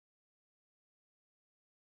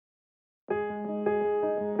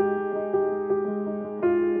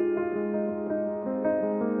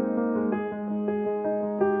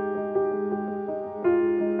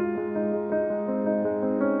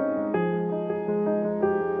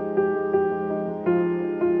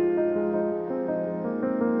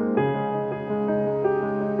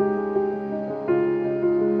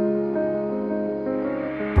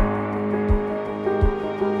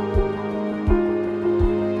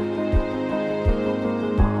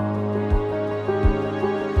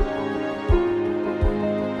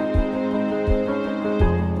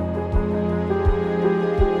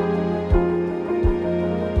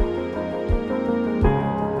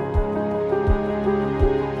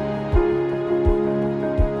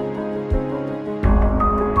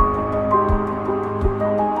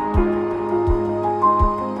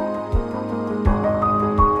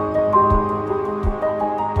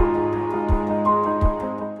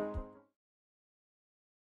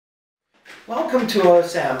Welcome to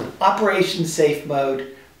OSM, Operation Safe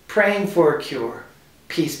Mode, praying for a cure.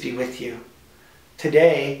 Peace be with you.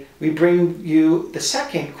 Today, we bring you the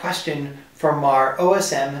second question from our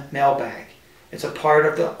OSM mailbag. It's a part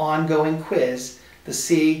of the ongoing quiz to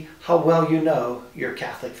see how well you know your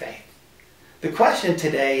Catholic faith. The question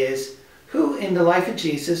today is, who in the life of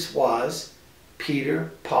Jesus was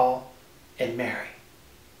Peter, Paul, and Mary?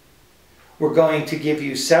 We're going to give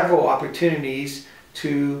you several opportunities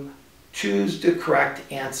to choose the correct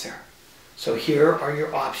answer. So here are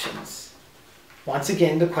your options. Once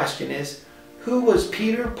again, the question is, who was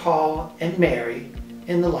Peter, Paul, and Mary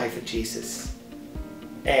in the life of Jesus?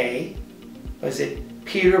 A, was it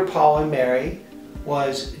Peter, Paul, and Mary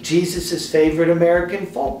was Jesus' favorite American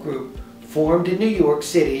folk group formed in New York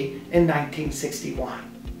City in 1961.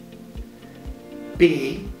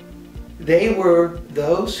 B, they were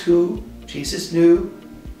those who Jesus knew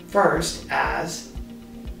first as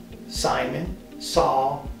Simon,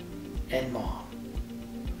 Saul, and Mom.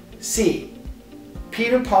 C,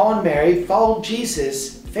 Peter, Paul, and Mary followed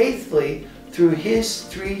Jesus faithfully through his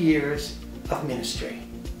 3 years of ministry.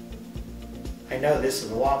 I know this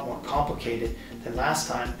is a lot more complicated than last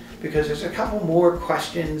time because there's a couple more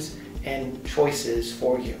questions and choices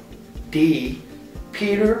for you. D,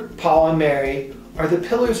 Peter, Paul, and Mary are the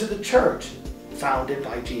pillars of the church founded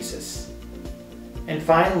by Jesus. And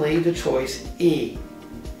finally, the choice E,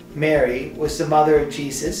 Mary was the mother of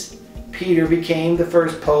Jesus, Peter became the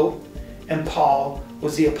first pope, and Paul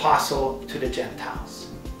was the apostle to the Gentiles.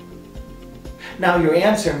 Now your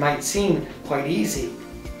answer might seem quite easy,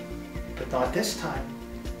 but not this time.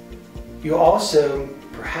 You also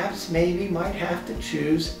perhaps maybe might have to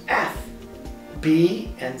choose F,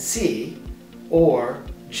 B, and C, or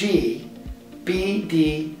G, B,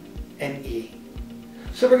 D, and E.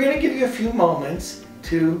 So we're going to give you a few moments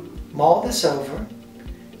to mull this over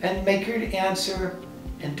and make your answer,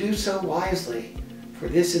 and do so wisely, for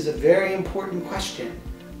this is a very important question.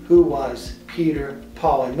 Who was Peter,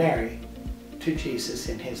 Paul, and Mary to Jesus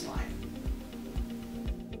in his life?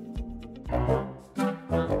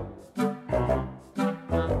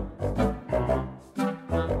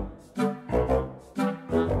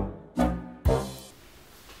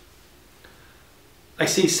 I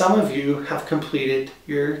see some of you have completed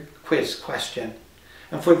your quiz question,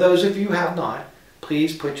 and for those of you who have not,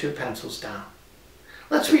 please put your pencils down.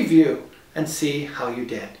 Let's review and see how you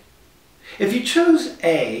did. If you chose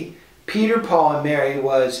A, Peter, Paul, and Mary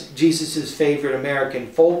was Jesus' favorite American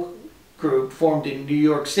folk group formed in New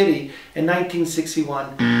York City in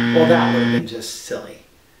 1961, well, that would have been just silly.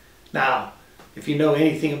 Now, if you know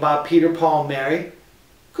anything about Peter, Paul, and Mary,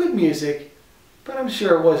 good music, but I'm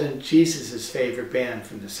sure it wasn't Jesus' favorite band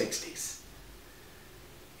from the 60s.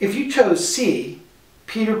 If you chose C,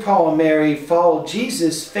 Peter, Paul, and Mary followed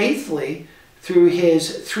Jesus faithfully through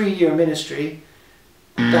his 3-year ministry,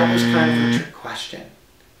 that was kind of a trick question.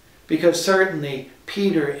 Because certainly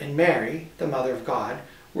Peter and Mary, the Mother of God,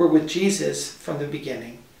 were with Jesus from the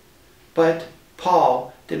beginning. But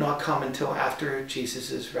Paul did not come until after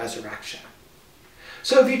Jesus' resurrection.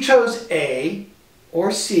 So if you chose A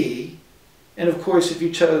or C, and of course if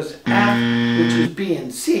you chose F, which is B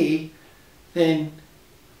and C, then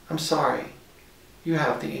I'm sorry, you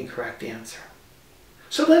have the incorrect answer.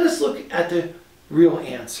 So let us look at the real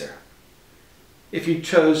answer. If you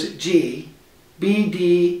chose G, B,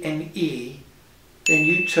 D, and E, then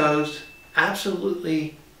you chose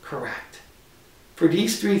absolutely correct. For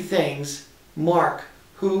these three things mark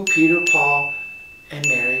who Peter, Paul, and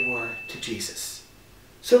Mary were to Jesus.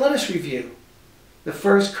 So let us review. The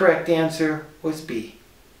first correct answer was B.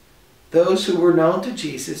 Those who were known to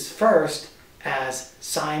Jesus first as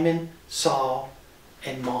Simon, Saul,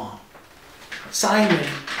 and Mom. Simon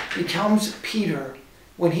becomes Peter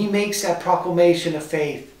when he makes that proclamation of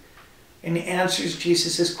faith and answers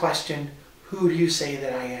Jesus' question, who do you say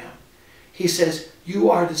that I am? He says, you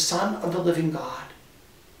are the Son of the living God.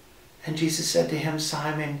 And Jesus said to him,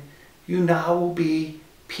 Simon, you now will be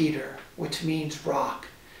Peter, which means rock.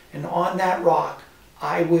 And on that rock,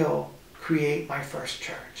 I will create my first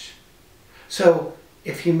church. So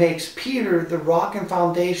if he makes Peter the rock and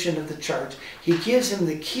foundation of the church, he gives him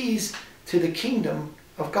the keys to the kingdom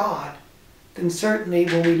of God, then certainly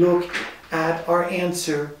when we look at our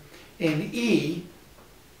answer in E,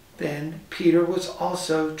 then Peter was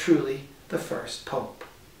also truly the first pope.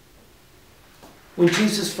 When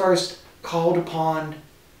Jesus first called upon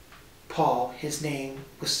Paul, his name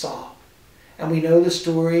was Saul. And we know the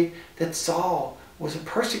story that Saul was a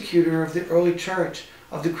persecutor of the early church,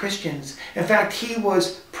 of the Christians. In fact, he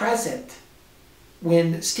was present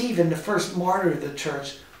when Stephen, the first martyr of the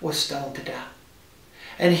church, was stoned to death.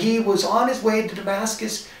 And he was on his way to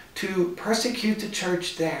Damascus to persecute the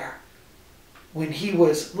church there when he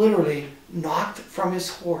was literally knocked from his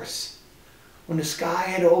horse, when the sky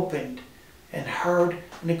had opened and heard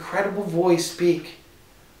an incredible voice speak,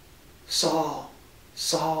 "Saul,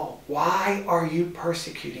 Saul, why are you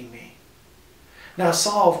persecuting me?" Now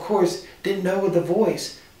Saul, of course, didn't know the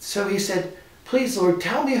voice, so he said, "Please, Lord,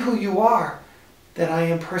 tell me who you are that I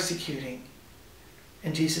am persecuting."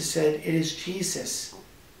 And Jesus said, "It is Jesus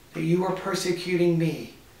that you are persecuting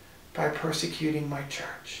me by persecuting my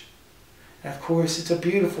church." And of course, it's a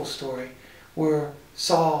beautiful story where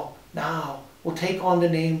Saul now will take on the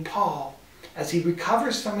name Paul as he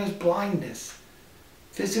recovers from his blindness,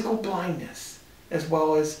 physical blindness, as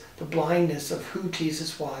well as the blindness of who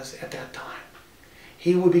Jesus was at that time.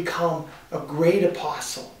 He would become a great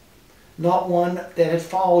apostle, not one that had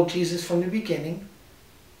followed Jesus from the beginning,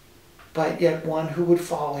 but yet one who would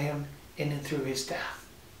follow him in and through his death.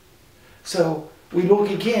 So we look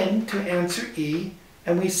again to answer E,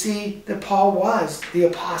 and we see that Paul was the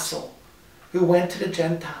apostle who went to the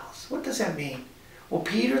Gentiles. What does that mean? Well,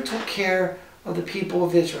 Peter took care of the people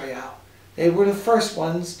of Israel. They were the first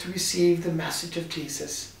ones to receive the message of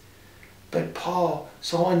Jesus. But Paul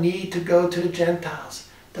saw a need to go to the Gentiles,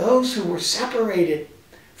 those who were separated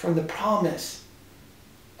from the promise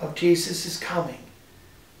of Jesus' coming,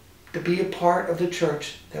 to be a part of the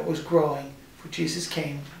church that was growing, for Jesus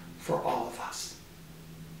came for all of us.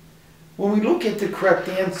 When we look at the correct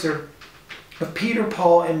answer of Peter,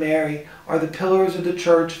 Paul, and Mary are the pillars of the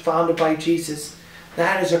church founded by Jesus,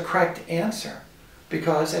 that is a correct answer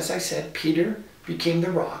because, as I said, Peter became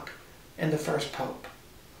the rock and the first pope.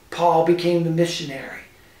 Paul became the missionary,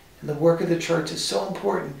 and the work of the church is so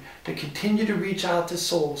important to continue to reach out to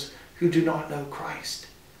souls who do not know Christ.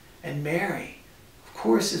 And Mary, of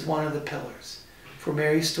course, is one of the pillars, for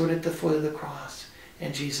Mary stood at the foot of the cross,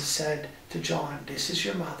 and Jesus said to John, "This is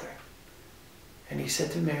your mother." And he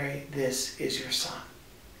said to Mary, "This is your son."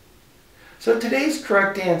 So today's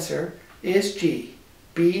correct answer is G,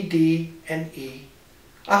 B, D, and E.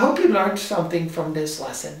 I hope you learned something from this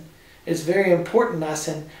lesson. It's a very important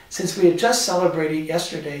lesson since we had just celebrated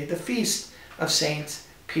yesterday the feast of Saints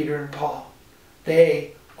Peter and Paul.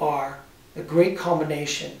 They are the great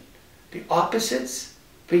combination, the opposites,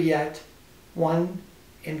 but yet one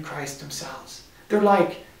in Christ themselves. They're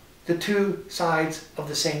like the two sides of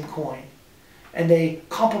the same coin, and they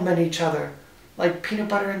complement each other like peanut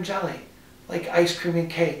butter and jelly, like ice cream and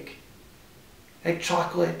cake, like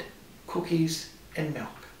chocolate, cookies, and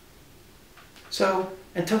milk. So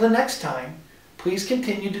until the next time, please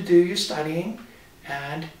continue to do your studying,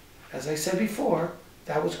 and as I said before,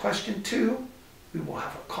 that was question 2. We will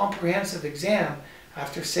have a comprehensive exam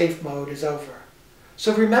after safe mode is over.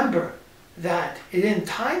 So remember that in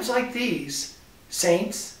times like these,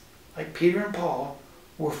 saints like Peter and Paul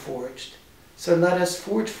were forged. So let us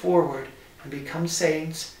forge forward and become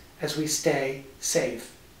saints as we stay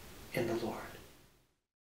safe in the Lord.